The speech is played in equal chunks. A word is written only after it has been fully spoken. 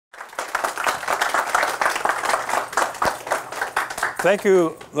Thank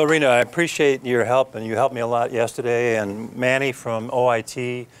you, Lorena. I appreciate your help, and you helped me a lot yesterday. And Manny from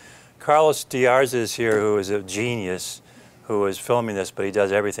OIT. Carlos Diarza is here, who is a genius, who is filming this, but he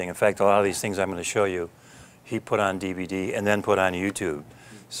does everything. In fact, a lot of these things I'm going to show you, he put on DVD and then put on YouTube.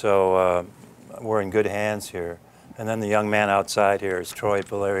 So we're in good hands here. And then the young man outside here is Troy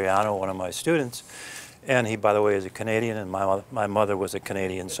Valeriano, one of my students. And he, by the way, is a Canadian, and my mother was a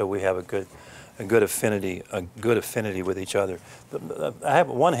Canadian, so we have a good affinity with each other. I have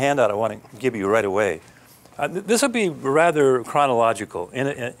one handout I want to give you right away. This will be rather chronological,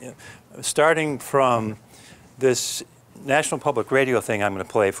 starting from this National Public Radio thing I'm going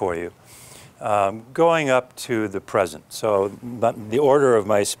to play for you, going up to the present. So the order of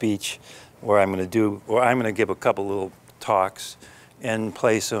my speech, where I'm going to give a couple little talks and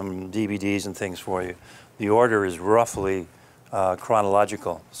play some DVDs and things for you. The order is roughly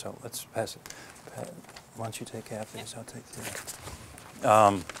chronological. So let's pass it. Why don't you take half these? I'll take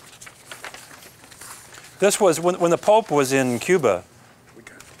the. This was when the Pope was in Cuba.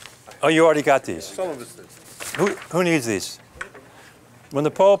 Oh, you already got these. Some of us did. Who needs these? When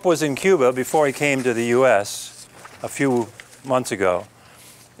the Pope was in Cuba before he came to the U.S. a few months ago,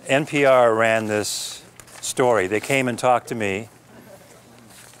 NPR ran this story. They came and talked to me,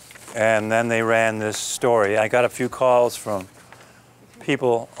 and then they ran this story. I got a few calls from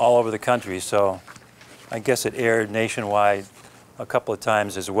people all over the country, so I guess it aired nationwide a couple of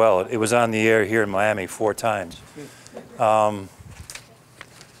times as well. It was on the air here in Miami 4 times. I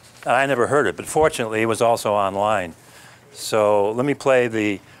never heard it, but fortunately it was also online. So let me play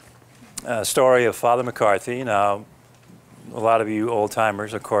the story of Father McCarthy. Now, a lot of you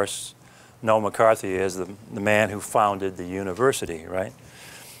old-timers, of course, know McCarthy as the man who founded the university, right?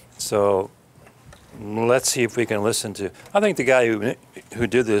 So let's see if we can listen to. I think the guy who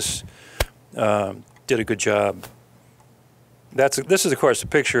did this did a good job. This is, of course, a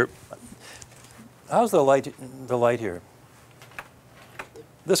picture. How's the light here?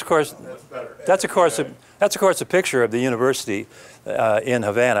 This, of course, that's of course a picture of the university in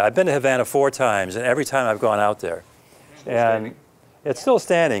Havana. I've been to Havana 4 times, and every time I've gone out there, and it's still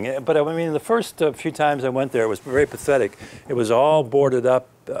standing. But I mean, the first few times I went there, it was very pathetic. It was all boarded up.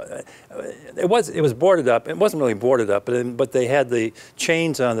 It was boarded up. It wasn't really boarded up, but they had the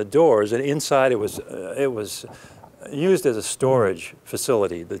chains on the doors, and inside it was used as a storage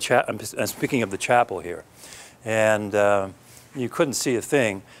facility. I'm speaking of the chapel here, and you couldn't see a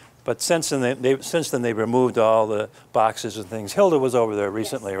thing. But since then they've removed all the boxes and things. Hilda was over there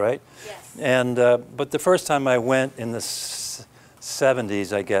recently, yes. Right? Yes. And but the first time I went in the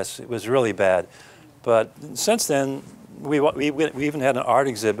 70s, I guess, it was really bad. But since then, we even had an art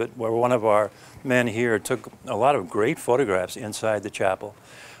exhibit where one of our men here took a lot of great photographs inside the chapel.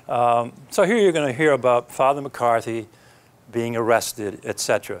 So here you're going to hear about Father McCarthy being arrested,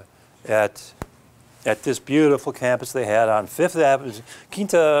 etc., at this beautiful campus they had on 5th Avenue,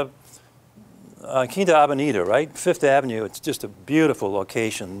 Quinta Avenida, right? 5th Avenue, it's just a beautiful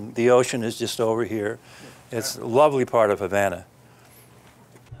location. The ocean is just over here. It's a lovely part of Havana.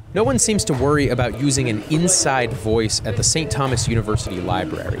 No one seems to worry about using an inside voice at the St. Thomas University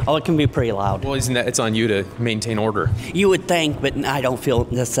Library. Oh, it can be pretty loud. Well, isn't that, it's on you to maintain order. You would think, but I don't feel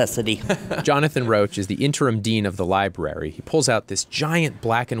necessity. Jonathan Roach is the interim dean of the library. He pulls out this giant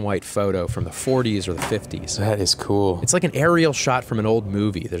black and white photo from the 40s or the 50s. That is cool. It's like an aerial shot from an old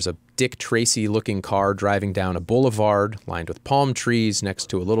movie. There's a Dick Tracy-looking car driving down a boulevard lined with palm trees next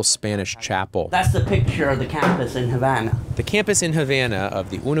to a little Spanish chapel. That's the picture of the campus in Havana. The campus in Havana of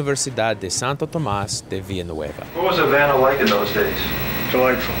the Universidad de Santo Tomás de Villanueva. What was Havana like in those days?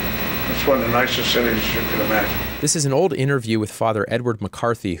 Delightful. It's one of the nicest cities you can imagine. This is an old interview with Father Edward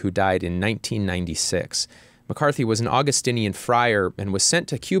McCarthy, who died in 1996. McCarthy was an Augustinian friar and was sent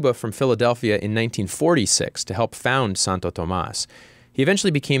to Cuba from Philadelphia in 1946 to help found Santo Tomás. He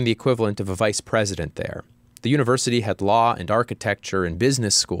eventually became the equivalent of a vice president there. The university had law and architecture and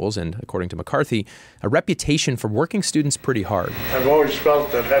business schools and, according to McCarthy, a reputation for working students pretty hard. I've always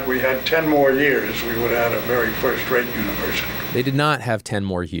felt that had we had 10 more years, we would have had a very first-rate university. They did not have 10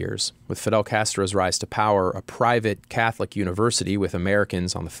 more years. With Fidel Castro's rise to power, a private Catholic university with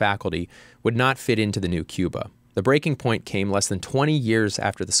Americans on the faculty would not fit into the new Cuba. The breaking point came less than 20 years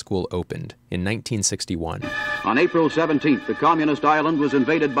after the school opened, in 1961. On April 17th, the communist island was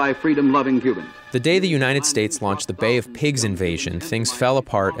invaded by freedom-loving Cubans. The day the United States launched the Bay of Pigs invasion, things fell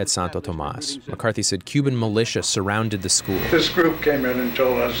apart at Santo Tomás. McCarthy said Cuban militia surrounded the school. This group came in and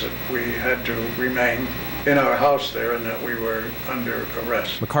told us that we had to remain in our house there and that we were under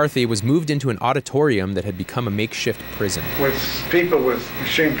arrest. McCarthy was moved into an auditorium that had become a makeshift prison. With people with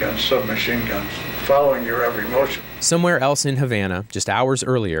machine guns, submachine guns, following your every motion. Somewhere else in Havana, just hours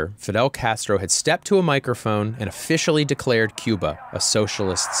earlier, Fidel Castro had stepped to a microphone and officially declared Cuba a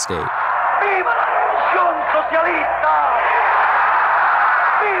socialist state. ¡Viva la revolución socialista!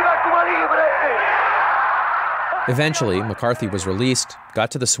 ¡Viva Cuba libre! Eventually, McCarthy was released, got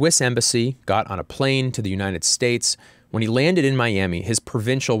to the Swiss embassy, got on a plane to the United States. When he landed in Miami, his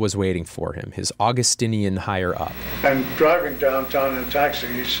provincial was waiting for him, his Augustinian higher up. And driving downtown in a taxi,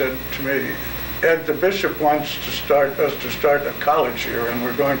 he said to me, Ed, the bishop wants us to start a college here, and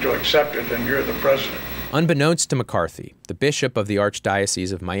we're going to accept it, and you're the president. Unbeknownst to McCarthy, the bishop of the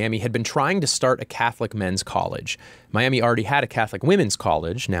Archdiocese of Miami had been trying to start a Catholic men's college. Miami already had a Catholic women's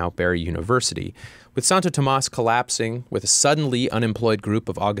college, now Barry University. With Santo Tomas collapsing, with a suddenly unemployed group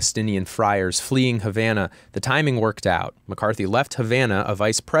of Augustinian friars fleeing Havana, the timing worked out. McCarthy left Havana a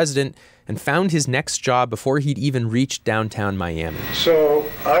vice president and found his next job before he'd even reached downtown Miami. So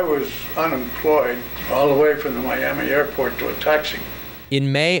I was unemployed all the way from the Miami airport to a taxi.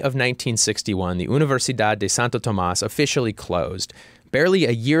 In May of 1961, the Universidad de Santo Tomas officially closed. Barely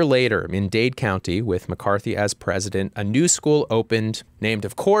a year later, in Dade County, with McCarthy as president, a new school opened, named,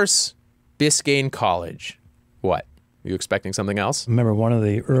 of course, Biscayne College. What? Were you expecting something else? I remember one of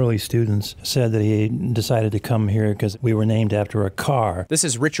the early students said that he decided to come here because we were named after a car. This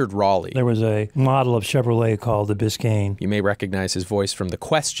is Richard Raleigh. There was a model of Chevrolet called the Biscayne. You may recognize his voice from the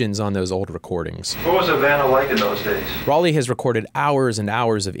questions on those old recordings. What was Havana like in those days? Raleigh has recorded hours and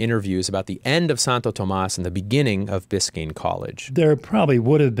hours of interviews about the end of Santo Tomas and the beginning of Biscayne College. There probably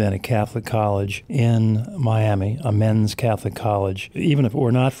would have been a Catholic college in Miami, a men's Catholic college, even if it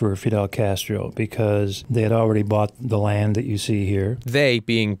were not for Fidel Castro, because they had already bought the land that you see here. They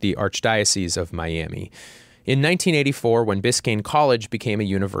being the Archdiocese of Miami. In 1984, when Biscayne College became a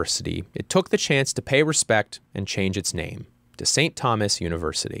university, it took the chance to pay respect and change its name to St. Thomas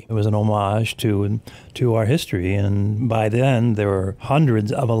University. It was an homage to our history, and by then there were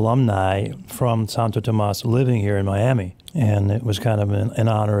hundreds of alumni from Santo Tomas living here in Miami, and it was kind of an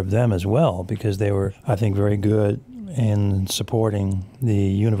honor of them as well, because they were, I think, very good in supporting the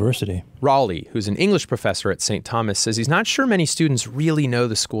university. Raleigh, who's an English professor at St. Thomas, says he's not sure many students really know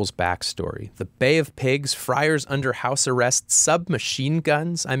the school's backstory. The Bay of Pigs, friars under house arrest, submachine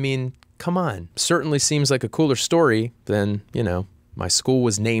guns. I mean, come on. Certainly seems like a cooler story than, my school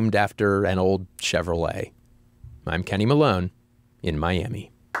was named after an old Chevrolet. I'm Kenny Malone in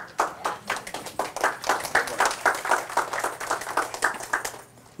Miami.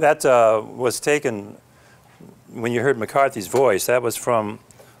 That was taken, when you heard McCarthy's voice, that was from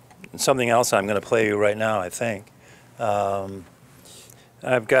something else I'm going to play you right now, I think.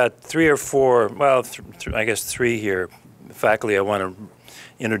 I've got three or four, well, I guess three here, faculty I want to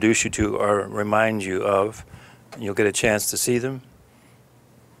introduce you to or remind you of. You'll get a chance to see them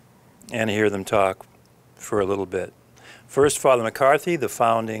and hear them talk for a little bit. First, Father McCarthy, the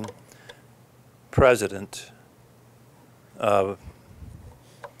founding president of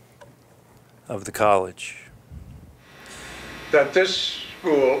the college. That this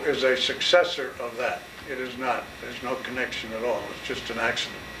school is a successor of that. It is not. There's no connection at all. It's just an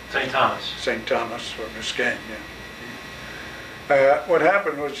accident. St. Thomas. St. Thomas or Biscayne, yeah. What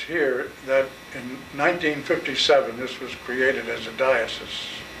happened was here that in 1957 this was created as a diocese,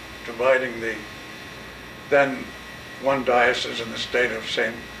 dividing the then one diocese in the state of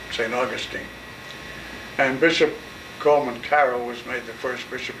St. Augustine. And Bishop Coleman Carroll was made the first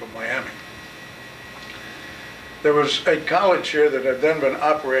bishop of Miami. There was a college here that had then been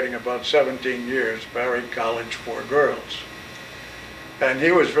operating about 17 years, Barry College for Girls. And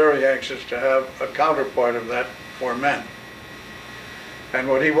he was very anxious to have a counterpart of that for men. And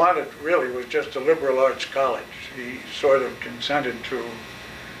what he wanted really was just a liberal arts college. He sort of consented to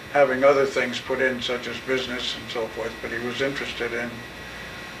having other things put in, such as business and so forth, but he was interested in,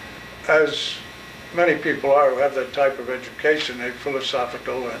 as many people are who have that type of education, a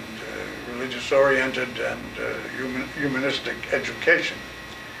philosophical and religious-oriented and humanistic education.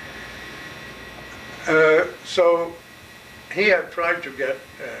 So he had tried to get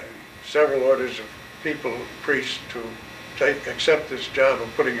several orders of people, priests, to accept this job of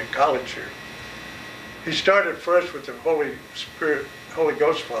putting a college here. He started first with the Holy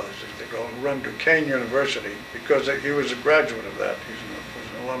Ghost Fathers, as they go, who run Duquesne University, because he was a graduate of that. He was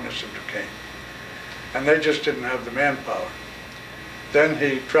an alumnus of Duquesne. And they just didn't have the manpower. Then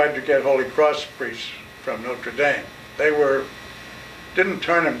he tried to get Holy Cross priests from Notre Dame. They didn't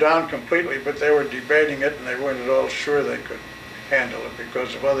turn him down completely, but they were debating it and they weren't at all sure they could handle it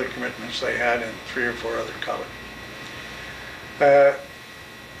because of other commitments they had in 3 or 4 other colleges.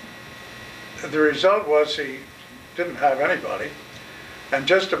 The result was he didn't have anybody, and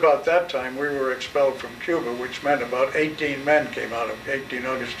just about that time we were expelled from Cuba, which meant about 18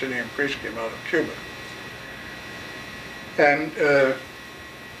 Augustinian priests came out of Cuba. And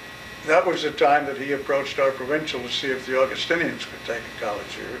that was the time that he approached our provincial to see if the Augustinians could take a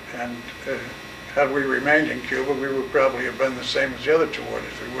college here. And had we remained in Cuba, we would probably have been the same as the other 2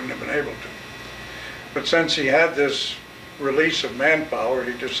 orders. We wouldn't have been able to. But since he had this release of manpower,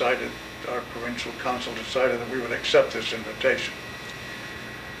 he decided, our provincial council decided that we would accept this invitation.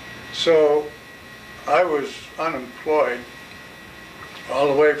 So I was unemployed all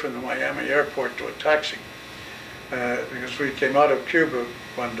the way from the Miami airport to a taxi. Because we came out of Cuba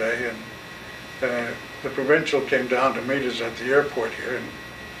one day, and the provincial came down to meet us at the airport here, and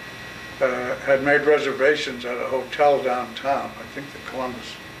had made reservations at a hotel downtown, I think the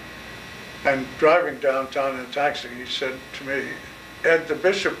Columbus. And driving downtown in a taxi, he said to me, "Ed, the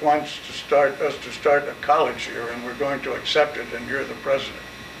bishop wants to start a college here, and we're going to accept it, and you're the president."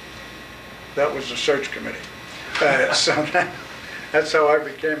 That was the search committee. So that's how I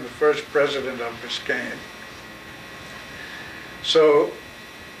became the first president of Biscayne. So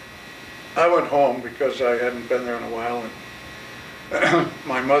I went home because I hadn't been there in a while, and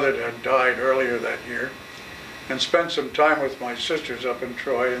my mother had died earlier that year, and spent some time with my sisters up in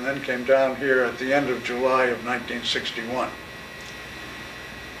Troy, and then came down here at the end of July of 1961.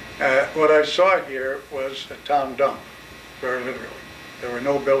 What I saw here was a town dump, very literally. There were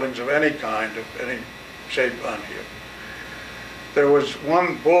no buildings of any kind, of any shape on here. There was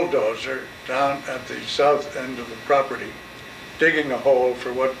one bulldozer down at the south end of the property, digging a hole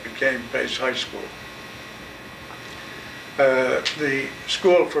for what became Pace High School. The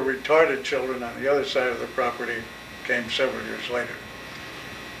school for retarded children on the other side of the property came several years later.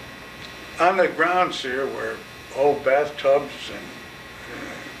 On the grounds here were old bathtubs and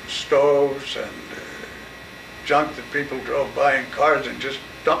stoves and junk that people drove by in cars and just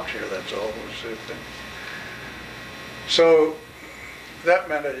dumped here, that's all was the thing. So that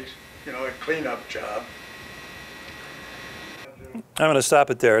meant a cleanup job. I'm going to stop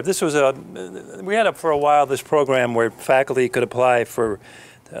it there. This was we had for a while this program where faculty could apply for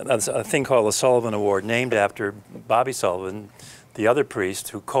a thing called the Sullivan Award, named after Bobby Sullivan, the other priest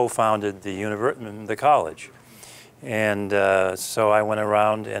who co-founded the college. And so I went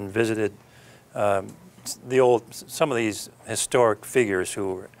around and visited some of these historic figures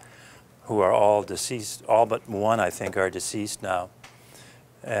who are all deceased. All but one, I think, are deceased now.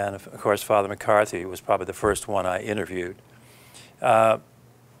 And of course, Father McCarthy was probably the first one I interviewed. I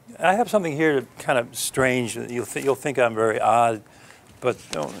have something here kind of strange. You'll think I'm very odd, but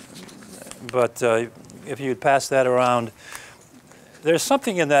if you'd pass that around, there's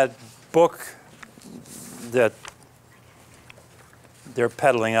something in that book that they're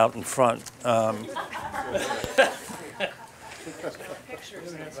peddling out in front.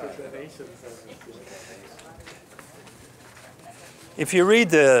 If you read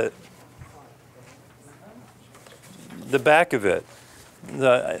the back of it,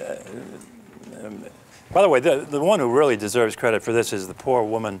 by the way, the one who really deserves credit for this is the poor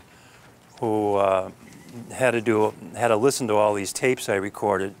woman who had to listen to all these tapes I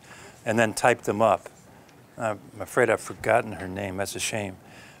recorded and then type them up. I'm afraid I've forgotten her name. That's a shame.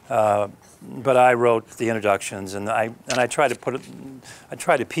 But I wrote the introductions, and I tried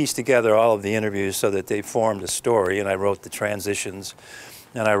to piece together all of the interviews so that they formed a story, and I wrote the transitions,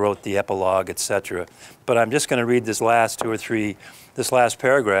 and I wrote the epilogue, etc. But I'm just going to read this last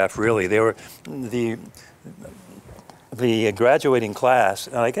paragraph. Really, they were the graduating class,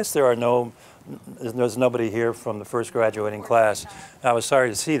 and I guess there's nobody here from the first graduating class. I was sorry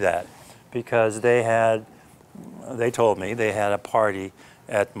to see that, because they told me they had a party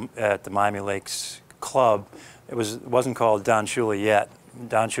at the Miami Lakes Club. It wasn't called Don Shula yet.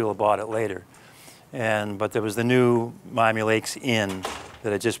 Don Shula bought it later, but there was the new Miami Lakes Inn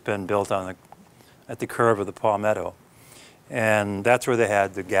that had just been built at the curve of the Palmetto, and that's where they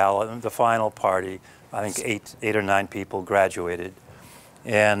had the gala, the final party. I think eight or nine people graduated,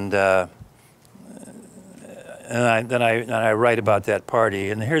 and then I write about that party.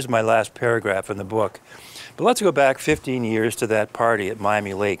 And here's my last paragraph in the book. But let's go back 15 years to that party at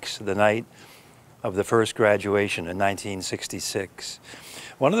Miami Lakes, the night of the first graduation in 1966.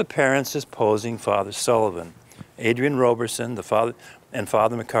 One of the parents is posing Father Sullivan, Adrian Roberson, and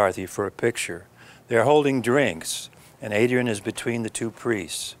Father McCarthy for a picture. They're holding drinks, and Adrian is between the two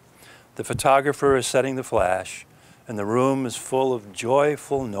priests. The photographer is setting the flash, and the room is full of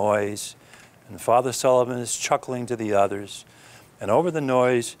joyful noise, and Father Sullivan is chuckling to the others. And over the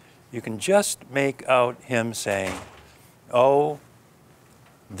noise, you can just make out him saying, "Oh,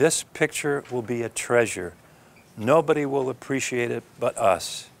 this picture will be a treasure. Nobody will appreciate it but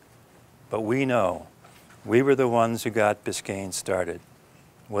us. But we know we were the ones who got Biscayne started,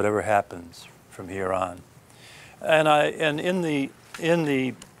 whatever happens from here on." And in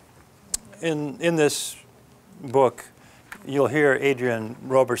this book, you'll hear Adrian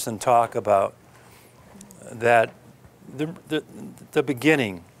Roberson talk about that the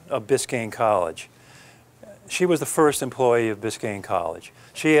beginning of Biscayne College. She was the first employee of Biscayne College.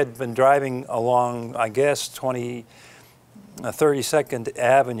 She had been driving along, I guess, 32nd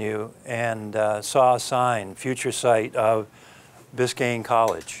Avenue and saw a sign, future site of Biscayne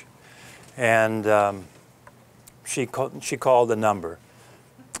College. And she called the number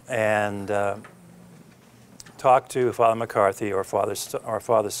and talked to Father McCarthy or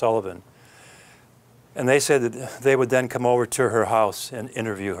Father Sullivan. And they said that they would then come over to her house and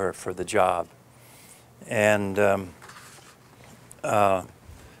interview her for the job. And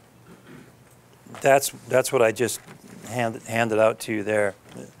that's what I just handed out to you there.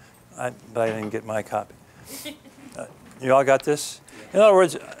 But I didn't get my copy. You all got this? In other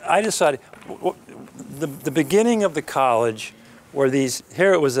words, I decided the beginning of the college were these.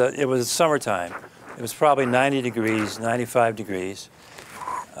 Here it was summertime. It was probably 90 degrees, 95 degrees.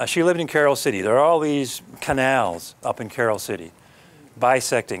 She lived in Carroll City. There are all these canals up in Carroll City,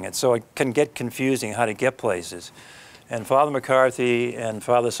 bisecting it, so it can get confusing how to get places. And Father McCarthy and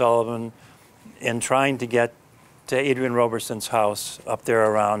Father Sullivan, in trying to get to Adrian Roberson's house up there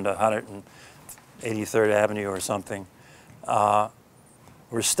around 183rd Avenue or something,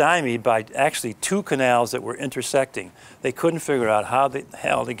 were stymied by actually two canals that were intersecting. They couldn't figure out how the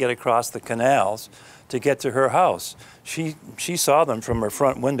hell to get across the canals to get to her house. She saw them from her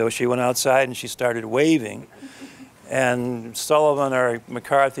front window. She went outside and she started waving. And Sullivan or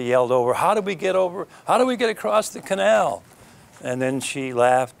McCarthy yelled over, "How do we get over? How do we get across the canal?" And then she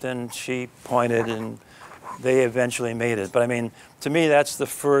laughed and she pointed and they eventually made it. But I mean, to me, those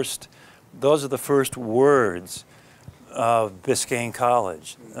are the first words of Biscayne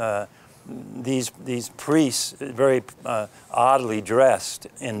College. These priests, very oddly dressed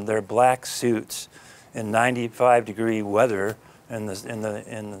in their black suits in 95-degree weather in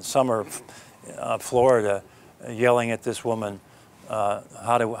the summer of Florida, yelling at this woman,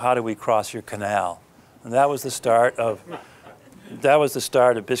 how do we cross your canal? And that was the start of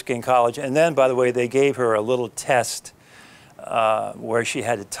Biscayne College. And then, by the way, they gave her a little test where she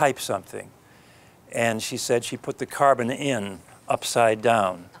had to type something. And she said she put the carbon in upside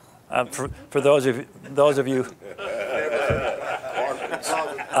down. For those of you,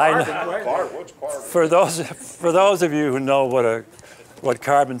 for those of you who know what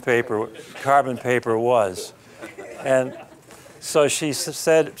carbon paper was, and so she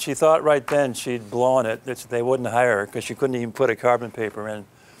said she thought right then she'd blown it. They wouldn't hire her because she couldn't even put a carbon paper in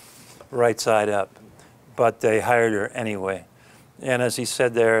right side up, but they hired her anyway. And as he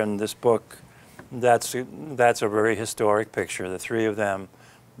said there in this book, that's a very historic picture. The three of them,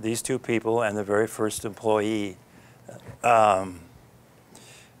 these two people, and the very first employee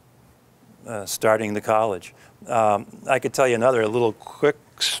starting the college. I could tell you a little quick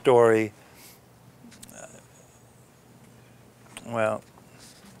story. Well,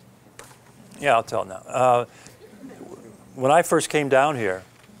 yeah, I'll tell it now. When I first came down here,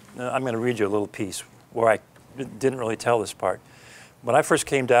 I'm going to read you a little piece where I didn't really tell this part. When I first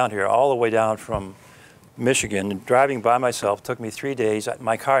came down here, all the way down from Michigan, driving by myself, took me 3 days.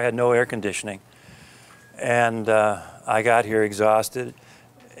 My car had no air conditioning, and I got here exhausted.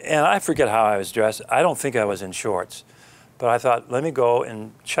 And I forget how I was dressed. I don't think I was in shorts. But I thought, let me go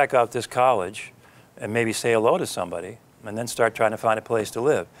and check out this college and maybe say hello to somebody and then start trying to find a place to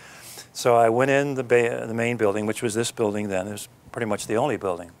live. So I went in the main building, which was this building then. It was pretty much the only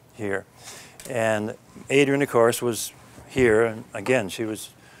building here. And Adrian, of course, was here. And again, she was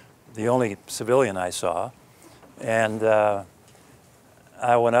the only civilian I saw. And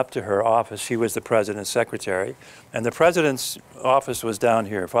I went up to her office. She was the president's secretary. And the president's office was down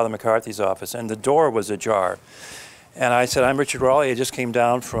here, Father McCarthy's office, and the door was ajar. And I said, "I'm Richard Raleigh. I just came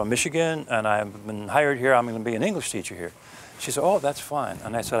down from Michigan, and I've been hired here. I'm going to be an English teacher here." She said, "Oh, that's fine."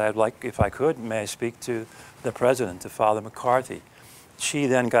 And I said, "I'd like, if I could, may I speak to the president, to Father McCarthy?" She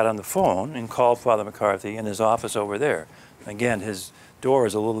then got on the phone and called Father McCarthy in his office over there. Again, his door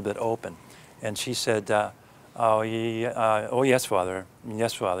is a little bit open. And she said, "Oh, yes, Father.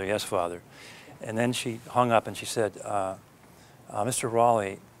 Yes, Father. Yes, Father." And then she hung up and she said, "Mr.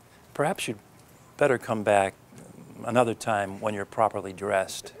 Raleigh, perhaps you'd better come back another time when you're properly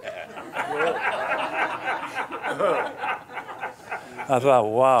dressed." I thought,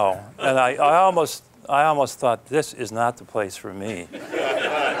 wow. And I almost thought, this is not the place for me.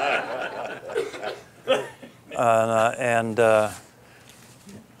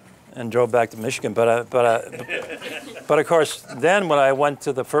 And drove back to Michigan. But of course, then when I went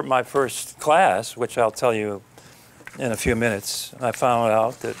to my first class, which I'll tell you in a few minutes, I found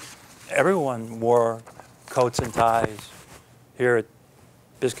out that everyone wore coats and ties here at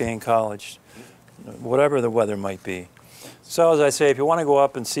Biscayne College, whatever the weather might be. So as I say, if you want to go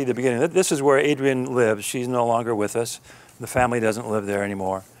up and see the beginning, this is where Adrienne lives. She's no longer with us. The family doesn't live there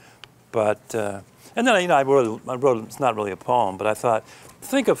anymore. But and then I wrote. It's not really a poem, but I thought,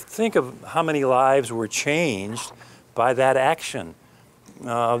 think of how many lives were changed by that action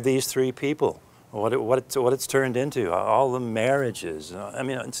of these three people. What it's turned into, all the marriages. I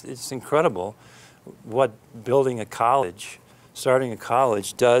mean, it's incredible what building a college, starting a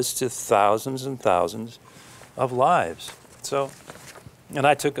college, does to thousands and thousands of lives. So, and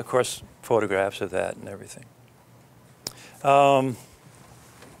I took, of course, photographs of that and everything.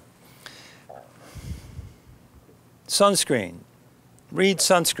 Sunscreen. Read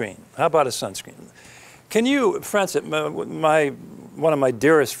sunscreen. How about a sunscreen? Can you, Francis, one of my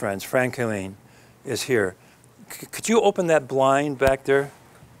dearest friends, Frank Helene, is here. Could you open that blind back there?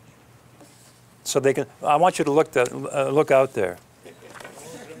 So they can, I want you to look out there.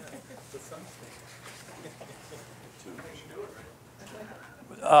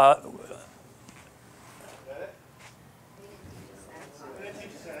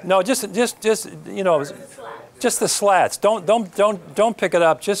 No, just you know, just the slats. Don't pick it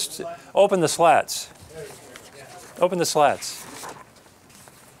up. Just open the slats. Open the slats.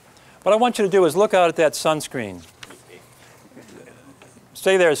 What I want you to do is look out at that sunscreen.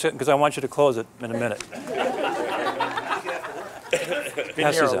 Stay there because I want you to close it in a minute.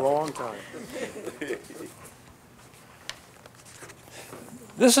 Been here a long time.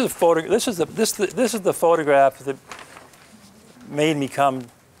 This is the photograph that made me come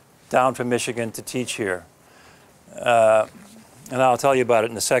down from Michigan to teach here. And I'll tell you about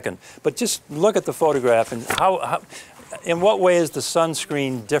it in a second. But just look at the photograph and in what way is the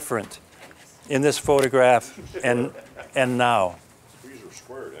sunscreen different in this photograph and now? These are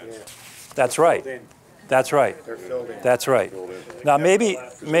squared, That's right. That's right. They're filled in. That's right. Now maybe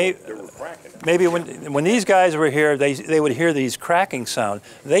when these guys were here, they would hear these cracking sound.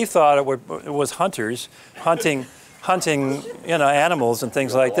 They thought it was hunters hunting animals and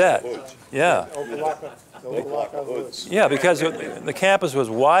things like that. Yeah. Yeah, because the campus was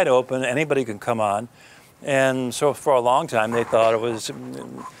wide open, anybody could come on, and so for a long time they thought it was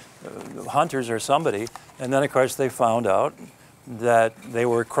hunters or somebody, and then of course they found out that they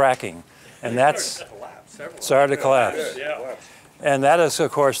were cracking, and that's started to collapse. And that is,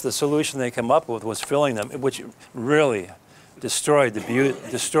 of course, the solution they came up with was filling them, which really destroyed the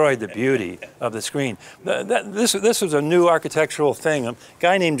beauty of the screen. This was a new architectural thing. A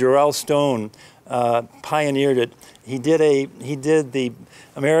guy named Jarrell Stone pioneered it. He did the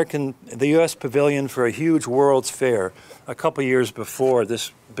U.S. Pavilion for a huge World's Fair a couple years before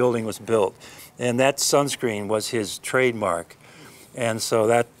this building was built, and that sunscreen was his trademark. And so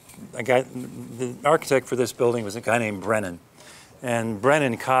the architect for this building was a guy named Brennan. And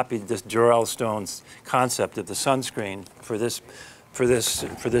Brennan copied this Jarrell Stone's concept of the sunscreen for this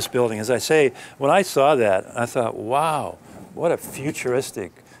building. As I say, when I saw that, I thought, wow, what a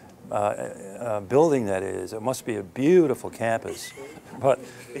futuristic building that is. It must be a beautiful campus. But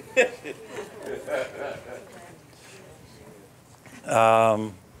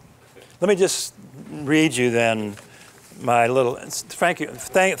let me just read you then my little. Thank you,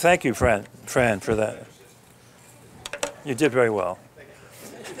 Fran, for that. You did very well.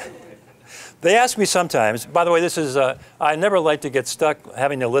 They ask me sometimes, by the way, this is, I never like to get stuck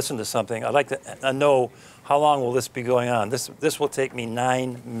having to listen to something. I like to know how long will this be going on. This will take me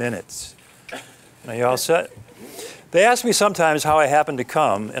 9 minutes. Are you all set? They ask me sometimes how I happened to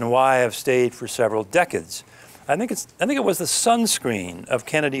come and why I have stayed for several decades. I think it was the sunscreen of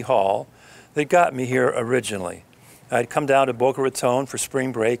Kennedy Hall that got me here originally. I'd come down to Boca Raton for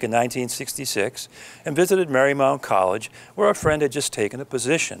spring break in 1966 and visited Marymount College, where a friend had just taken a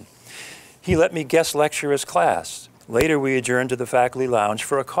position. He let me guest lecture his class. Later, we adjourned to the faculty lounge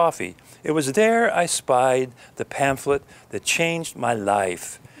for a coffee. It was there I spied the pamphlet that changed my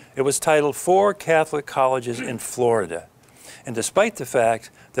life. It was titled 4 Catholic Colleges in Florida. And despite the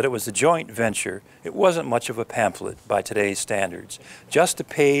fact that it was a joint venture, it wasn't much of a pamphlet by today's standards. Just a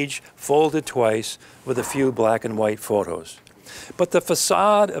page folded twice with a few black and white photos. But the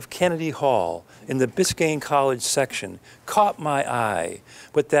facade of Kennedy Hall in the Biscayne College section caught my eye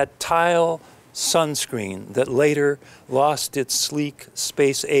with that tile sunscreen that later lost its sleek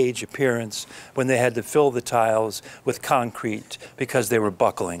space-age appearance when they had to fill the tiles with concrete because they were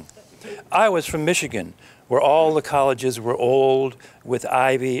buckling. I was from Michigan, where all the colleges were old, with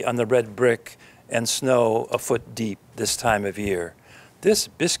ivy on the red brick and snow a foot deep this time of year. This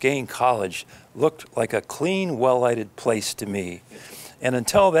Biscayne college looked like a clean, well-lighted place to me. And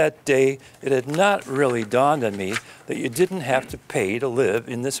until that day, it had not really dawned on me that you didn't have to pay to live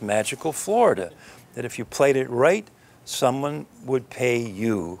in this magical Florida, that if you played it right, someone would pay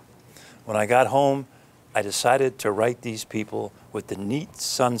you. When I got home, I decided to write these people with the neat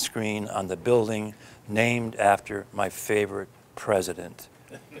sunscreen on the building named after my favorite president.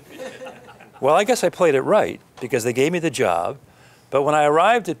 Well, I guess I played it right because they gave me the job, but when I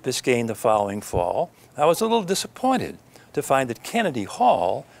arrived at Biscayne the following fall, I was a little disappointed to find that Kennedy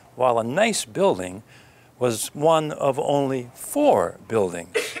Hall, while a nice building, was one of only 4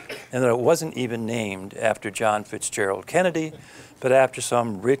 buildings, and that it wasn't even named after John Fitzgerald Kennedy, but after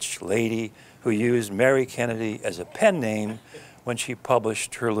some rich lady who used Mary Kennedy as a pen name when she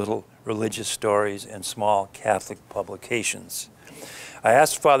published her little religious stories in small Catholic publications. I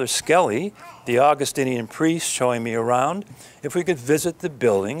asked Father Skelly, the Augustinian priest showing me around, if we could visit the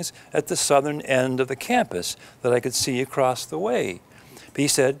buildings at the southern end of the campus that I could see across the way. He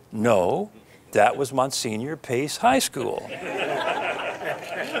said, no, that was Monsignor Pace High School.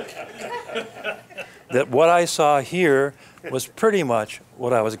 That what I saw here was pretty much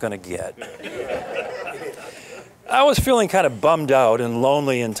what I was going to get. I was feeling kind of bummed out and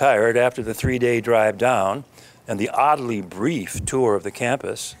lonely and tired after the 3-day drive down and the oddly brief tour of the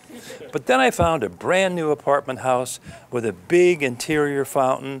campus. But then I found a brand new apartment house with a big interior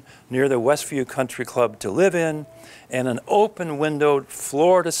fountain near the Westview Country Club to live in, and an open-windowed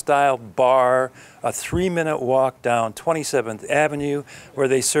Florida-style bar, a 3-minute walk down 27th Avenue, where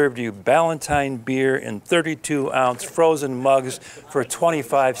they served you Ballantine beer in 32-ounce frozen mugs for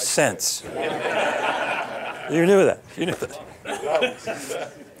 25 cents. You knew that. You knew that.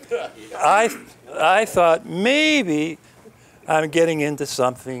 I thought maybe I'm getting into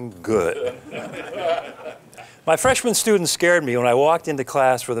something good. My freshman students scared me when I walked into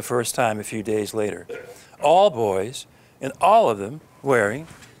class for the first time a few days later. All boys, and all of them wearing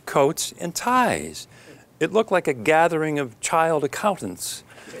coats and ties. It looked like a gathering of child accountants.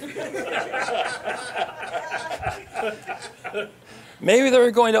 Maybe they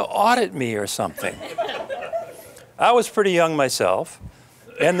were going to audit me or something. I was pretty young myself,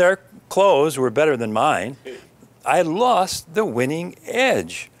 and their clothes were better than mine. I had lost the winning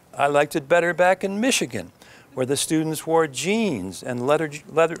edge. I liked it better back in Michigan, where the students wore jeans and leather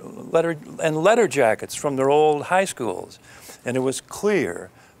jackets from their old high schools, and it was clear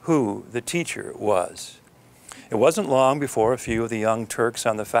who the teacher was. It wasn't long before a few of the young Turks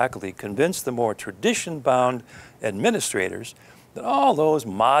on the faculty convinced the more tradition-bound administrators that all those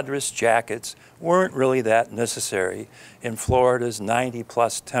Madras jackets weren't really that necessary in Florida's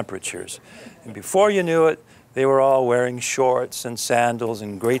 90-plus temperatures. And before you knew it, they were all wearing shorts and sandals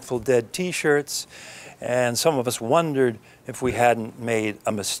and Grateful Dead t-shirts, and some of us wondered if we hadn't made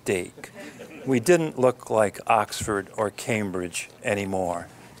a mistake. We didn't look like Oxford or Cambridge anymore.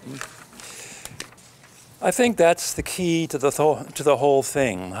 I think that's the key to the whole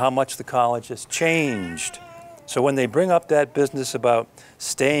thing, how much the college has changed. So when they bring up that business about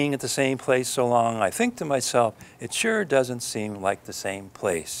staying at the same place so long, I think to myself, it sure doesn't seem like the same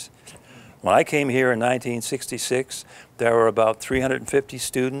place. When I came here in 1966, there were about 350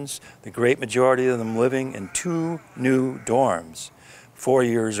 students, the great majority of them living in 2 new dorms. 4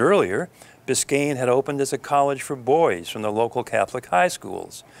 years earlier, Biscayne had opened as a college for boys from the local Catholic high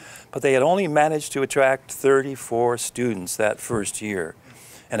schools, but they had only managed to attract 34 students that first year.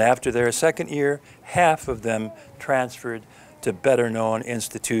 And after their second year, half of them transferred to better-known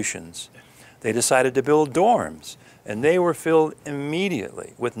institutions. They decided to build dorms, and they were filled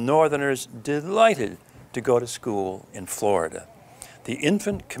immediately with Northerners delighted to go to school in Florida. The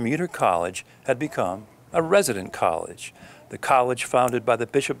infant commuter college had become a resident college. The college founded by the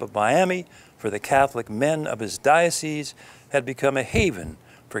Bishop of Miami for the Catholic men of his diocese had become a haven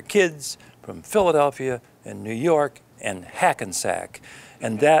for kids from Philadelphia and New York and Hackensack.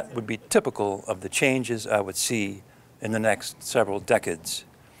 And that would be typical of the changes I would see in the next several decades.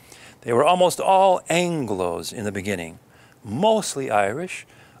 They were almost all Anglos in the beginning, mostly Irish,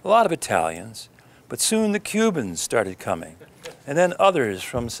 a lot of Italians, but soon the Cubans started coming, and then others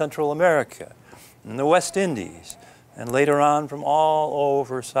from Central America and the West Indies, and later on from all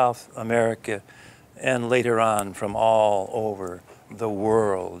over South America, and later on from all over the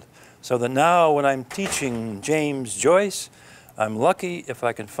world. So that now when I'm teaching James Joyce, I'm lucky if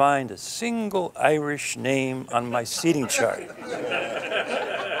I can find a single Irish name on my seating chart.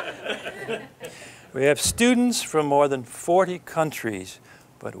 We have students from more than 40 countries,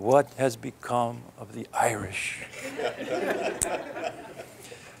 but what has become of the Irish?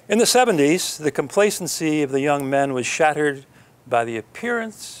 In the 70s, the complacency of the young men was shattered by the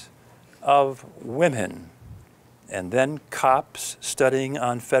appearance of women, and then cops studying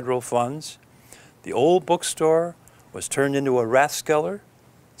on federal funds. The old bookstore was turned into a rathskeller.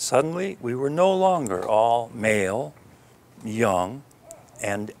 Suddenly, we were no longer all male, young,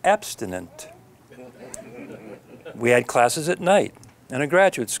 and abstinent. We had classes at night, and a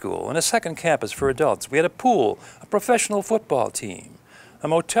graduate school, and a second campus for adults. We had a pool, a professional football team, a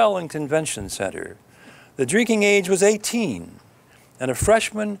motel and convention center. The drinking age was 18, and a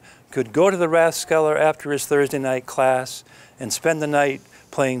freshman could go to the rathskeller after his Thursday night class and spend the night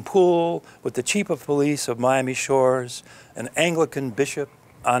playing pool with the chief of police of Miami Shores, an Anglican bishop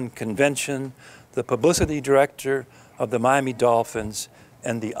on convention, the publicity director of the Miami Dolphins,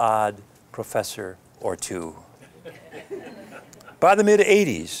 and the odd professor or two. By the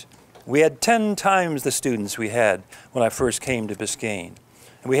mid-'80s, we had 10 times the students we had when I first came to Biscayne.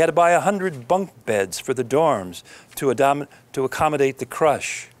 And we had to buy 100 bunk beds for the dorms to accommodate the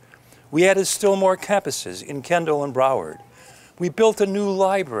crush. We added still more campuses in Kendall and Broward. We built a new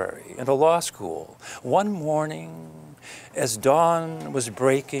library and a law school. One morning, as dawn was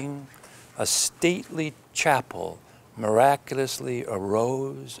breaking, a stately chapel miraculously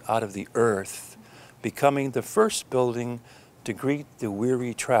arose out of the earth, becoming the first building to greet the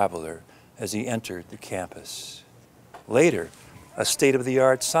weary traveler as he entered the campus. Later, a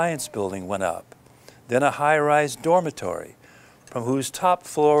state-of-the-art science building went up, then a high-rise dormitory, from whose top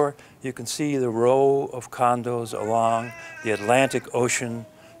floor you can see the row of condos along the Atlantic Ocean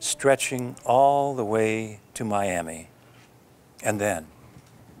stretching all the way to Miami. And then,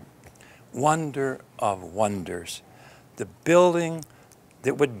 wonder of wonders, the building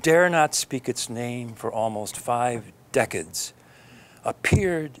that would dare not speak its name for almost 5 decades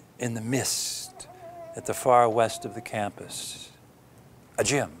appeared in the mist at the far west of the campus. A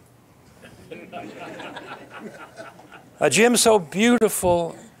gym. A gym so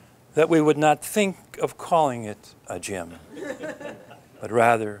beautiful that we would not think of calling it a gym, but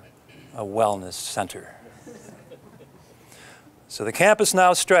rather a wellness center. So the campus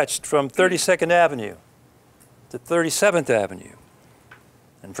now stretched from 32nd Avenue to 37th Avenue.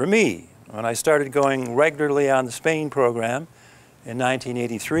 And for me, when I started going regularly on the Spain program in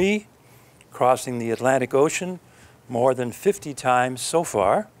 1983, crossing the Atlantic Ocean more than 50 times so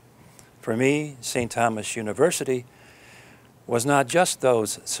far, for me, St. Thomas University was not just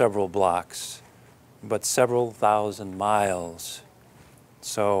those several blocks, but several thousand miles.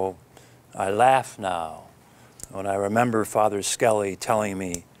 So I laugh now when I remember Father Skelly telling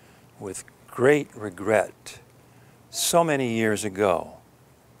me with great regret so many years ago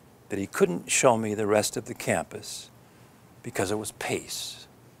that he couldn't show me the rest of the campus because it was pace.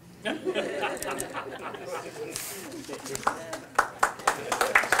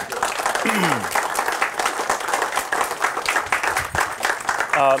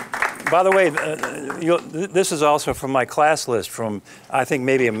 By the way, this is also from my class list from, I think,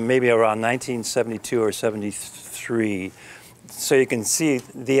 maybe around 1972 or 73. So you can see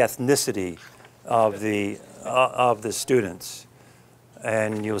the ethnicity of the students.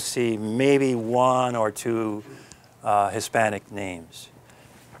 And you'll see maybe 1 or 2 Hispanic names.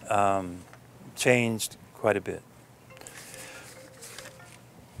 Changed quite a bit.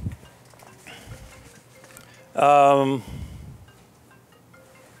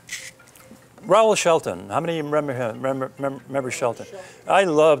 Raul Shelton. How many of you remember Shelton? I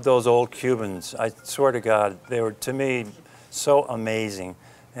loved those old Cubans. I swear to God, they were, to me, so amazing.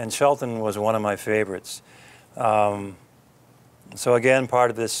 And Shelton was one of my favorites. So again, part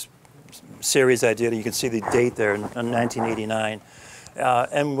of this series I did, you can see the date there in 1989.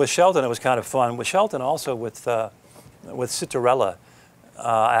 And with Shelton, it was kind of fun. With Shelton, also with Citarella,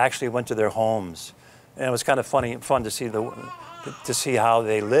 I actually went to their homes, and it was kind of fun to see how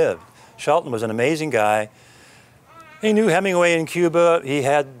they lived. Shelton was an amazing guy. He knew Hemingway in Cuba. He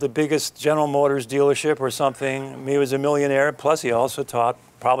had the biggest General Motors dealership or something. He was a millionaire. Plus, he also taught,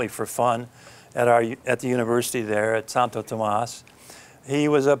 probably for fun, at the university there at Santo Tomas. He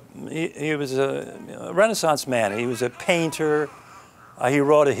was a Renaissance man. He was a painter. He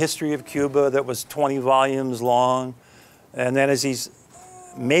wrote a history of Cuba that was 20 volumes long. And then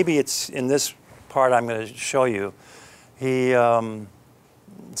maybe it's in this part I'm going to show you, he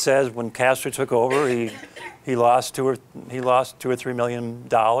says when Castro took over, he lost $2 or $3 million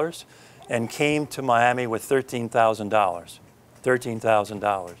and came to Miami with $13,000.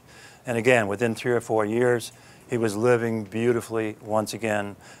 $13,000. And again, within 3 or 4 years, he was living beautifully once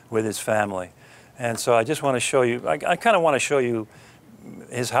again with his family. And so I just want to show you, I kind of want to show you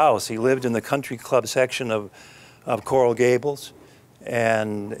his house. He lived in the country club section of Coral Gables,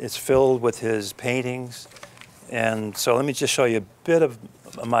 and it's filled with his paintings. And so let me just show you a bit of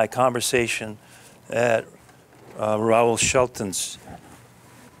my conversation at Raoul Shelton's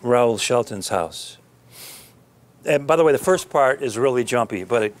house. And by the way, the first part is really jumpy,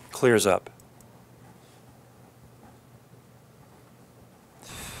 but it clears up.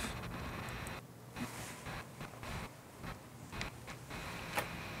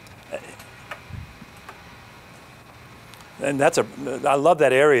 And I love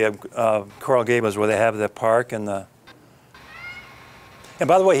that area of Coral Gables where they have the park and the. And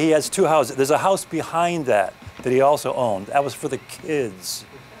by the way, he has 2 houses. There's a house behind that he also owned. That was for the kids.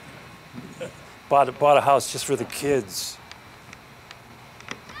 Bought a house just for the kids.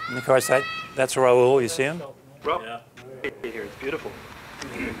 And of course, that's Raoul. You see him? Yeah. Here, it's beautiful.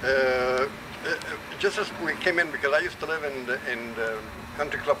 Just as we came in, because I used to live in the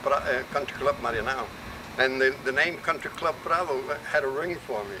Country Club Marianao, and the name Country Club Bravo had a ring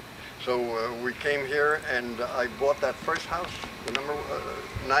for me. So we came here, and I bought that first house, the number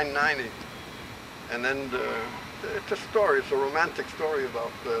 990, and then it's a story. It's a romantic story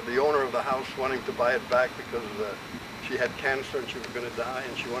about the owner of the house wanting to buy it back because she had cancer and she was going to die,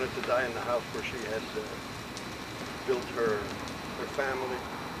 and she wanted to die in the house where she had built her family.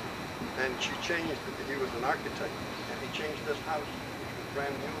 And she changed. He was an architect, and he changed this house, which was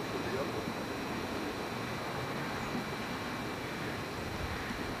brand new, for the other one.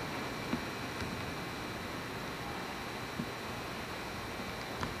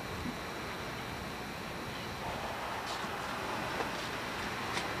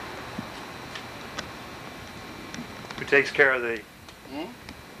 Who takes care of the...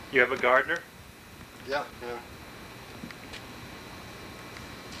 You have a gardener? Yeah.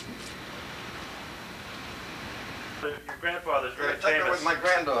 Your grandfather's very Take her famous. with my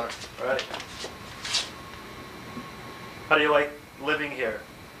granddaughter. Right. How do you like living here?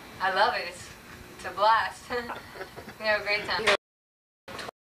 I love it. It's a blast. We have a great time.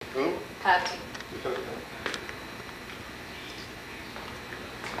 Who? Happy.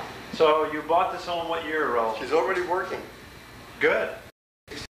 So you bought this home what year, Raoul? She's already working. Good.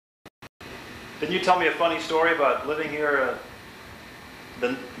 Didn't you tell me a funny story about living here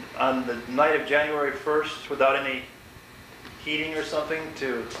on the night of January 1st without any heating or something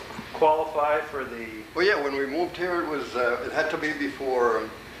to qualify for the... Well, yeah, when we moved here, it had to be before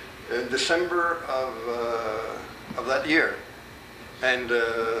December of that year. And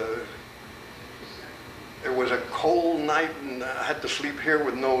it was a cold night, and I had to sleep here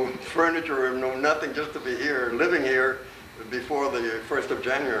with no furniture or no nothing, just to be here, living here before the 1st of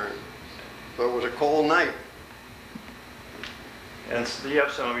January. So it was a cold night. And so you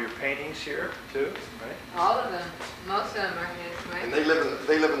have some of your paintings here too, right? All of them. Most of them are his, right? And they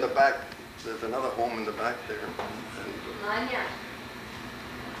live in the back. There's another home in the back there. And, Mine, yeah.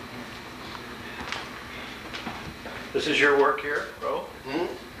 This is your work here, Raoul?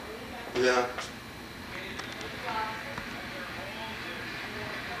 Yeah.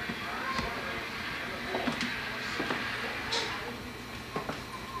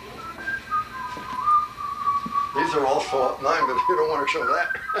 These are also up mine, but you don't want to show that.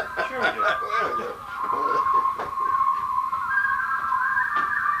 Sure we do. Well, yeah.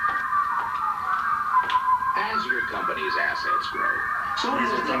 As your company's assets grow, so do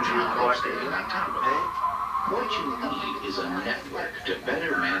the things you collect on top of it. What you need is a network to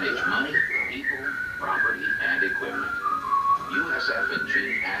better manage money, people, property, and equipment. USF&G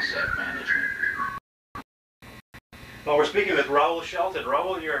Asset Management. Well, we're speaking with Raoul Shelton.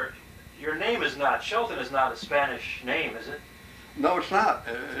 Raoul, your name is not, Shelton is not a Spanish name, is it? No, it's not.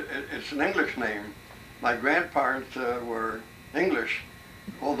 It's an English name. My grandparents were English,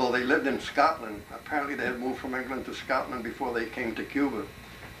 although they lived in Scotland. Apparently they had moved from England to Scotland before they came to Cuba.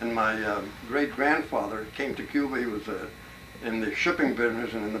 And my great-grandfather came to Cuba. He was in the shipping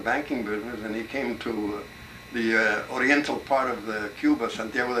business and in the banking business, and he came to the oriental part of Cuba,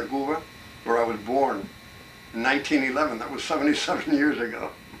 Santiago de Cuba, where I was born in 1911. That was 77 years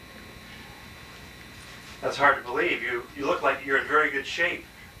ago. That's hard to believe. You look like you're in very good shape.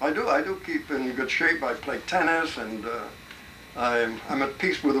 I do keep in good shape. I play tennis, and I'm at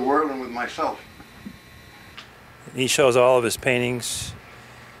peace with the world and with myself. He shows all of his paintings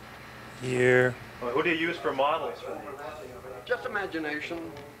here. Well, who do you use for models for these? Just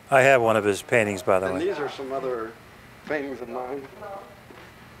imagination. I have one of his paintings, by the And way. these are some other paintings of mine.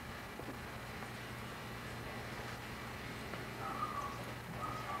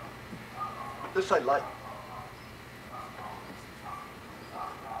 This I like.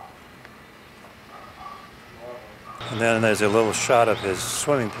 And then there's a little shot of his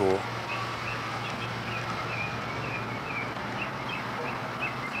swimming pool.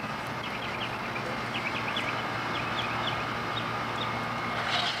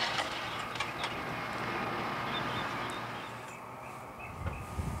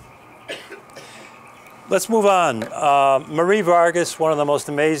 Let's move on. Marie Vargas, one of the most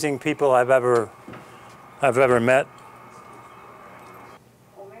amazing people I've ever met.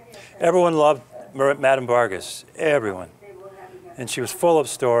 Everyone loved Madame Vargas, everyone. And she was full of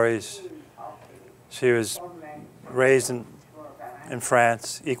stories. She was raised in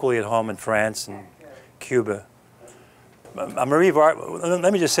France, equally at home in France and Cuba. Let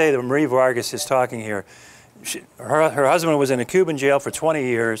me just say that Marie Vargas is talking here. Her husband was in a Cuban jail for 20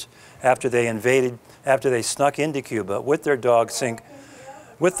 years after they snuck into Cuba with their dog Cinco,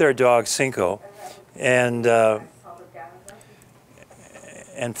 and that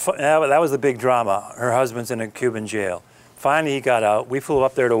was the big drama. Her husband's in a Cuban jail. Finally, he got out. We flew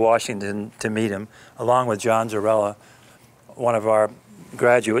up there to Washington to meet him, along with John Zarella, one of our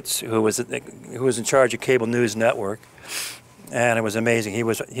graduates who was in charge of Cable News Network. And it was amazing. He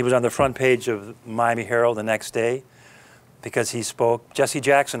was on the front page of Miami Herald the next day because he spoke. Jesse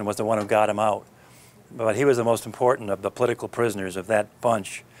Jackson was the one who got him out, but he was the most important of the political prisoners of that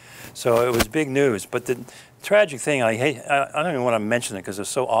bunch. So it was big news. But the tragic thing, I don't even want to mention it because it's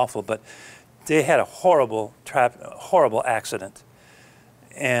so awful, but they had a horrible accident,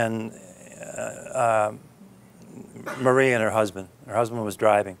 and Marie and her husband was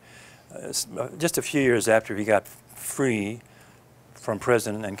driving just a few years after he got free from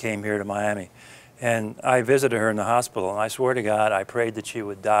prison and came here to Miami. And I visited her in the hospital, and I swear to God, I prayed that she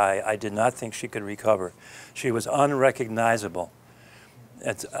would die. I did not think she could recover. She was unrecognizable.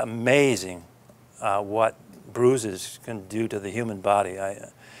 It's amazing what bruises can do to the human body.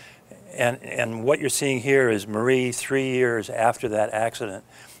 And what you're seeing here is Marie 3 years after that accident.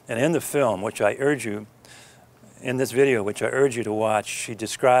 And in the film, which I urge you, in this video, which I urge you to watch, she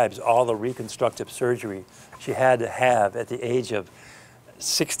describes all the reconstructive surgery she had to have at the age of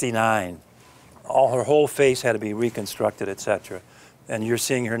 69. Her whole face had to be reconstructed, etc. And you're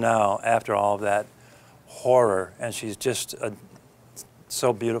seeing her now after all of that horror, and she's just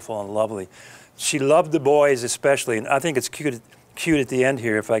so beautiful and lovely. She loved the boys especially, and I think it's cute at the end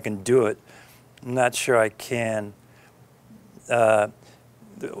here if I can do it. I'm not sure I can. As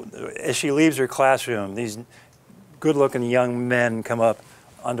she leaves her classroom, these good-looking young men come up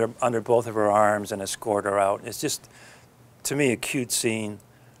under both of her arms and escort her out. It's just, to me, a cute scene.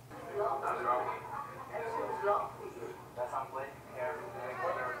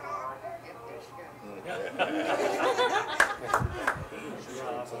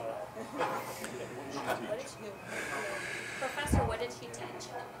 Professor, what did she teach?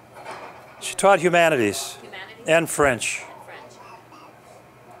 She taught humanities and French.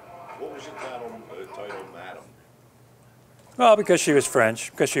 What was the title, Madam? Well, because she was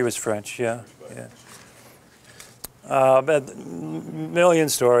French. Yeah. But a million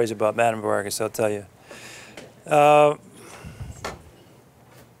stories about Madame Vargas, I'll tell you.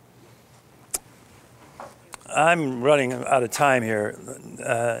 I'm running out of time here.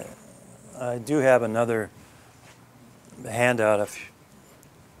 I do have another handout if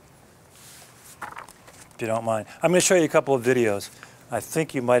you don't mind. I'm going to show you a couple of videos. I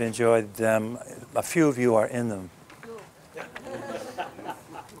think you might enjoy them. A few of you are in them.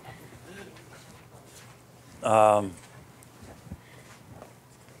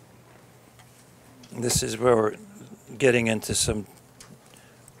 This is where we're getting into some.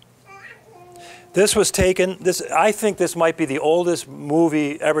 This was taken. I think this might be the oldest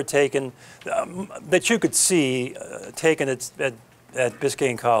movie ever taken that you could see taken at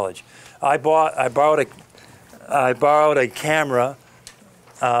Biscayne College. I borrowed a camera,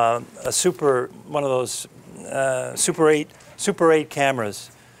 one of those Super 8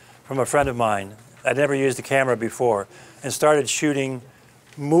 cameras from a friend of mine. I'd never used a camera before, and started shooting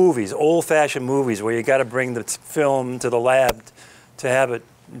movies, old-fashioned movies, where you got to bring the film to the lab to have it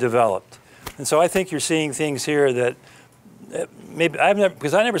developed. And so I think you're seeing things here that maybe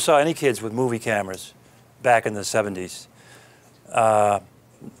because I never saw any kids with movie cameras back in the 70s.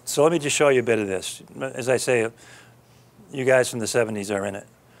 So let me just show you a bit of this. As I say, you guys from the 70s are in it,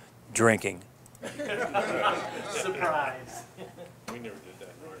 drinking. Surprise. We never did that.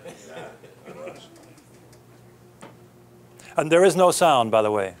 And there is no sound, by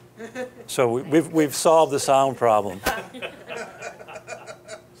the way. So we've solved the sound problem.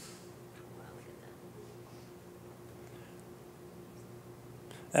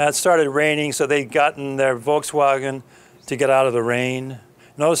 It started raining, so they got in their Volkswagen to get out of the rain.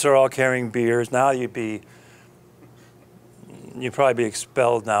 Notice they're all carrying beers. Now you'd probably be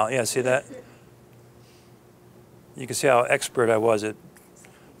expelled now. Yeah, see that? You can see how expert I was at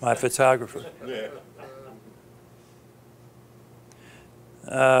my photographer. Yeah.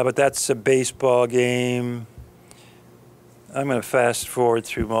 But that's a baseball game. I'm going to fast forward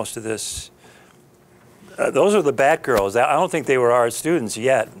through most of this. Those are the Batgirls. I don't think they were our students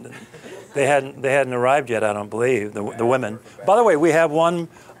yet. They hadn't arrived yet. I don't believe the women. By the way, we have one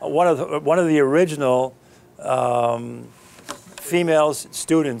of the original female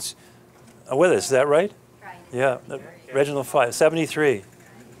students with us. Is that right? Right. Yeah, the original 73.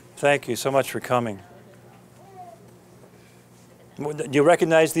 Thank you so much for coming. Do you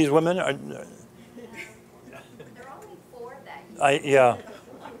recognize these women? There are only 4 that year. Yeah.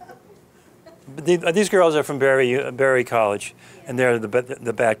 These girls are from Berry College, and they're the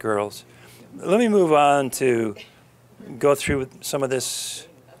Batgirls. Let me move on to go through some of this.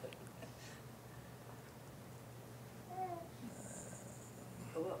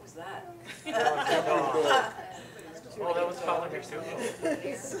 What was that? Oh, that was calling her too.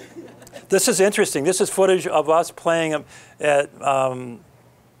 This is interesting. This is footage of us playing at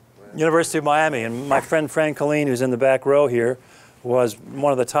University of Miami, and my friend Frank Colleen, who's in the back row here, was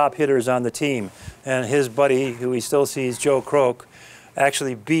one of the top hitters on the team, and his buddy, who he still sees, Joe Croak,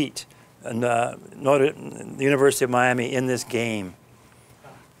 actually beat the University of Miami in this game.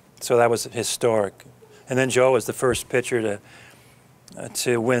 So that was historic. And then Joe was the first pitcher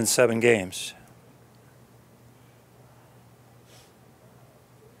to win 7 games.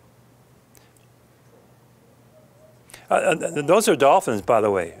 Those are dolphins, by the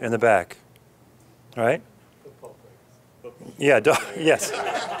way, in the back, right? Yeah, yes. Oh,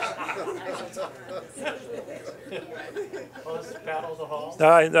 this is Battle of the Hall?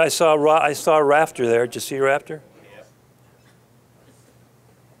 I saw a rafter there. Did you see a rafter?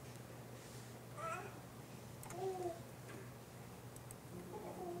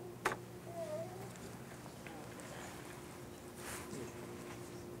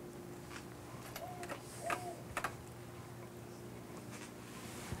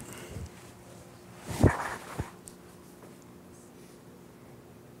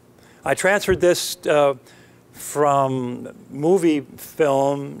 I transferred this from movie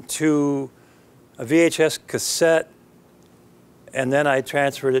film to a VHS cassette, and then I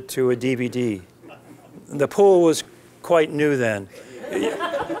transferred it to a DVD. The pool was quite new then.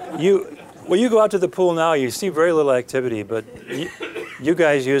 Well, you go out to the pool now, you see very little activity, but you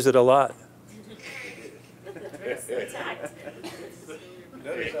guys use it a lot.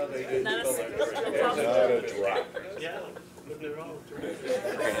 Notice how they did not a drop. Yeah, they're all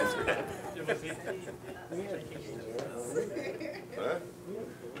Huh?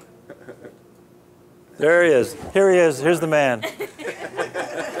 There he is. Here he is. Here's the man.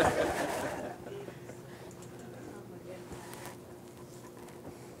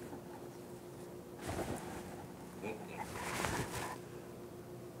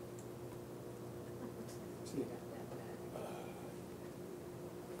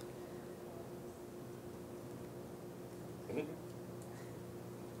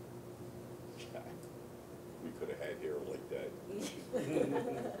 We could have had hair like that.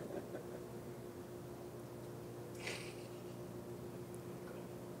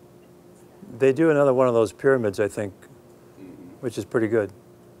 They do another one of those pyramids, I think, which is pretty good.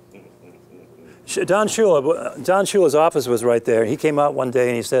 Don Shula's office was right there. He came out one day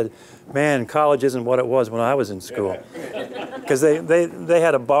and he said, "Man, college isn't what it was when I was in school," because they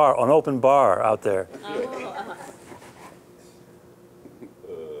had a bar, an open bar out there.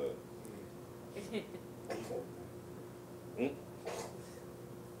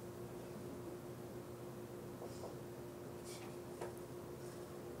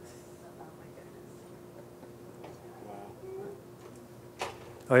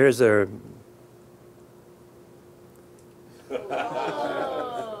 Oh, here's their.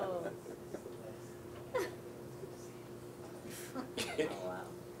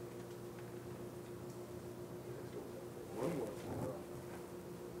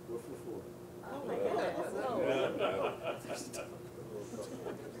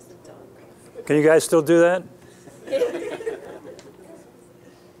 Can you guys still do that?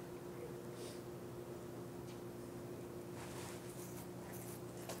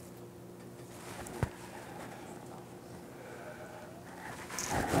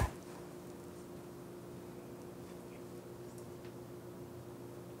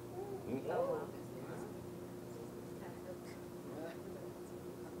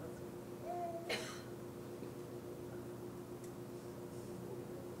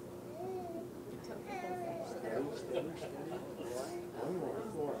 Go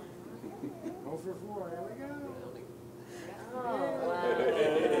for 4. Here we go.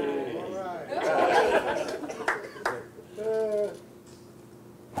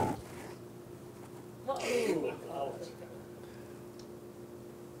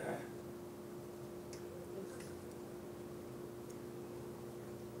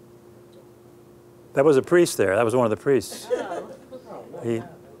 That was a priest there. That was one of the priests. He,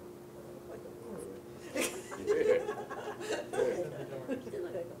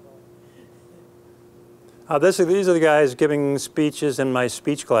 these are the guys giving speeches in my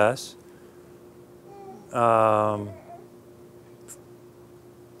speech class. Fran,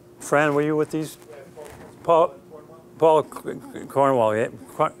 were you with these? Paul Cornwall, yeah,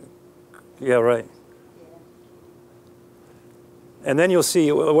 right. And then you'll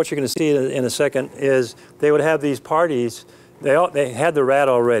see, what you're going to see in a second is they would have these parties. They had the rat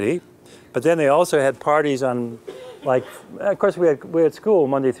already, but then they also had parties on, like, of course we had school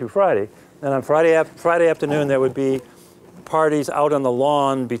Monday through Friday. And on Friday afternoon there would be parties out on the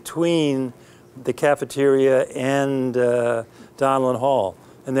lawn between the cafeteria and Donlin Hall.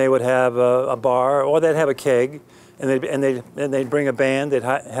 And they would have a bar, or they'd have a keg, and they'd bring a band. They'd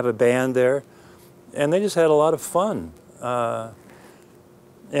have a band there, and they just had a lot of fun.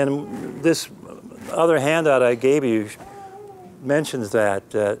 And this other handout I gave you mentions that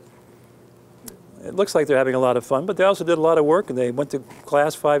it looks like they're having a lot of fun, but they also did a lot of work, and they went to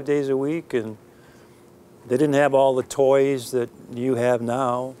class 5 days a week, and they didn't have all the toys that you have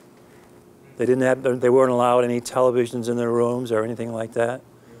now. They weren't allowed any televisions in their rooms or anything like that.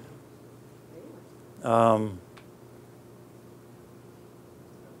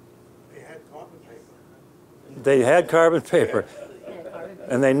 They had carbon paper,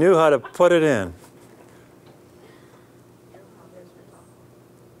 and they knew how to put it in.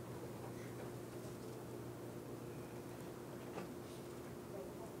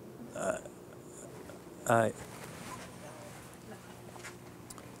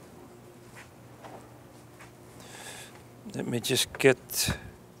 Let me just get...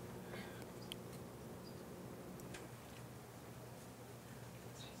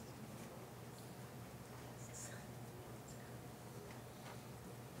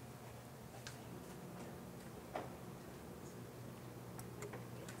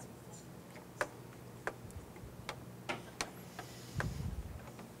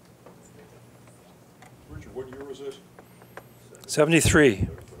 Richard, what year was this? 73.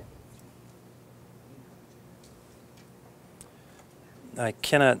 I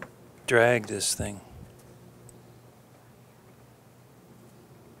cannot drag this thing.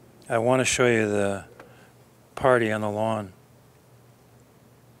 I want to show you the party on the lawn.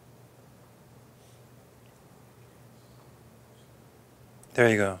 There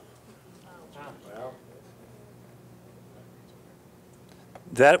you go.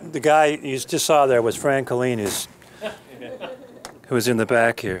 The guy you just saw there was Fran Colleen, who was in the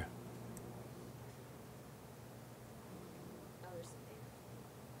back here.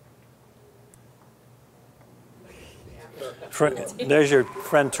 There's your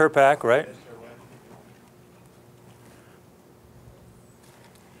friend Turpak, right?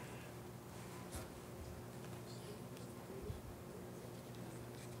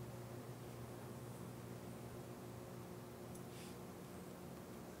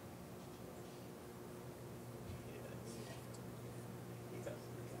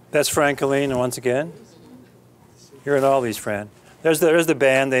 That's Fran Colleen once again. You're in all these, Fran. There's the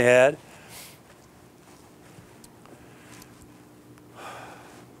band they had.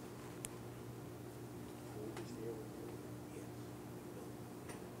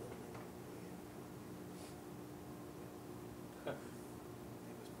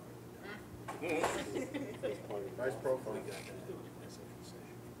 Nice profile.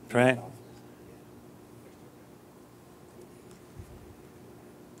 Fran?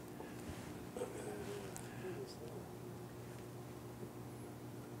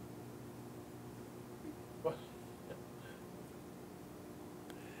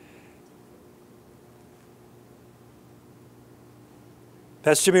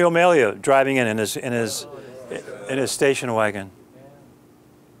 That's Jimmy O'Malley driving in his station wagon.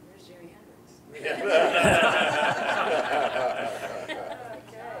 Where's Jimi Hendrix?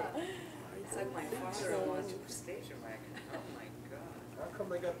 It's like my father-in-law's station wagon. Oh my God. How come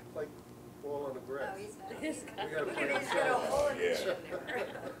they got like all on the grass? Oh, he's not. We gotta put it He's got a hole in Yeah. the chimney.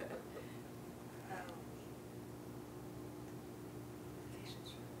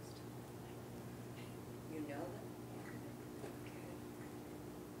 You know them?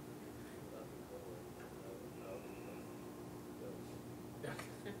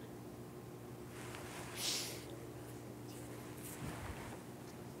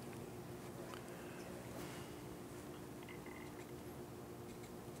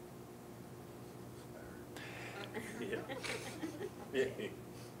 Yeah.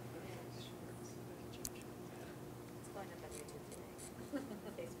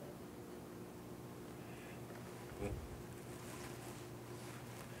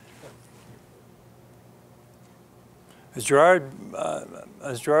 Is Gerard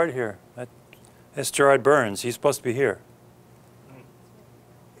here? That's Gerard Burns. He's supposed to be here.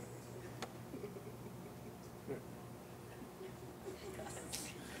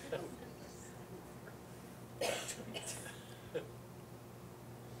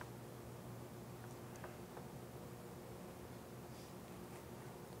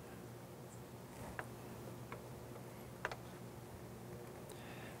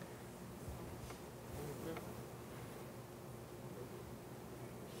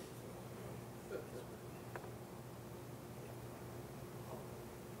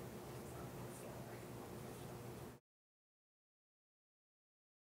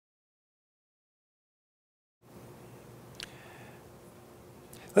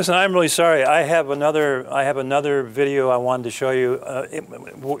 Listen, I'm really sorry. I have another video I wanted to show you,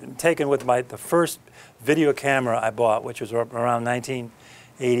 taken with the first video camera I bought, which was around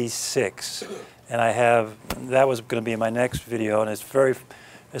 1986, and that was going to be my next video, and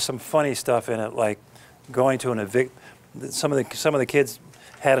there's some funny stuff in it, like going to an some of the kids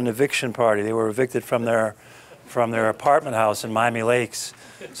had an eviction party. They were evicted from their apartment house in Miami Lakes,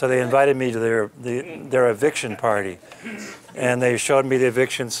 so they invited me to their eviction party. And they showed me the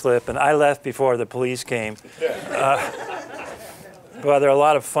eviction slip, and I left before the police came. But there are a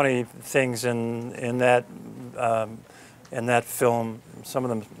lot of funny things in that film.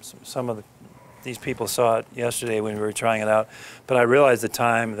 These people saw it yesterday when we were trying it out. But I realized the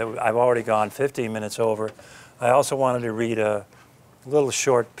time that I've already gone 15 minutes over. I also wanted to read a little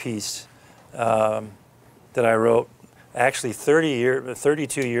short piece that I wrote actually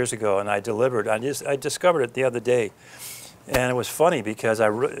 32 years ago, and I discovered it the other day. And it was funny because I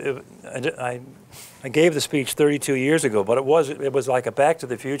gave the speech 32 years ago, but it was like a Back to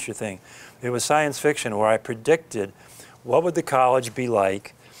the Future thing. It was science fiction where I predicted what would the college be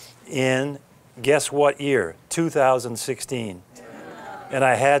like in, guess what year? 2016. And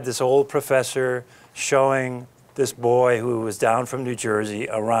I had this old professor showing this boy who was down from New Jersey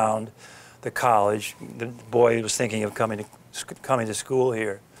around the college. The boy was thinking of coming to school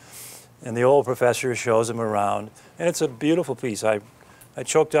here. And the old professor shows him around, and it's a beautiful piece. I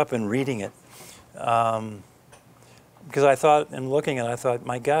choked up in reading it because I thought, and looking at it, I thought,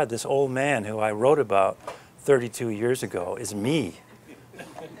 my God, this old man who I wrote about 32 years ago is me.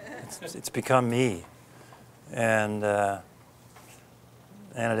 It's become me, and it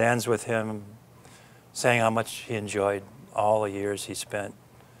ends with him saying how much he enjoyed all the years he spent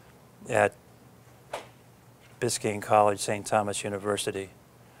at Biscayne College, St. Thomas University,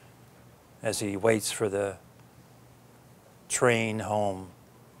 as he waits for the train home,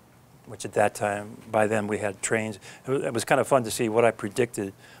 which at that time, by then we had trains. It was kind of fun to see what I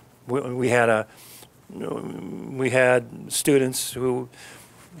predicted. We had students who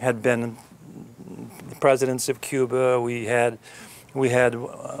had been the presidents of Cuba. We had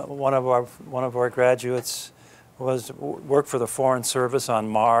one of our graduates worked for the Foreign Service on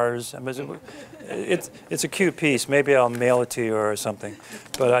Mars. I mean, it's a cute piece. Maybe I'll mail it to you or something.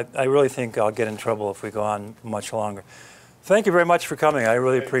 But I really think I'll get in trouble if we go on much longer. Thank you very much for coming. I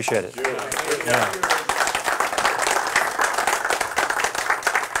really appreciate it. Yeah.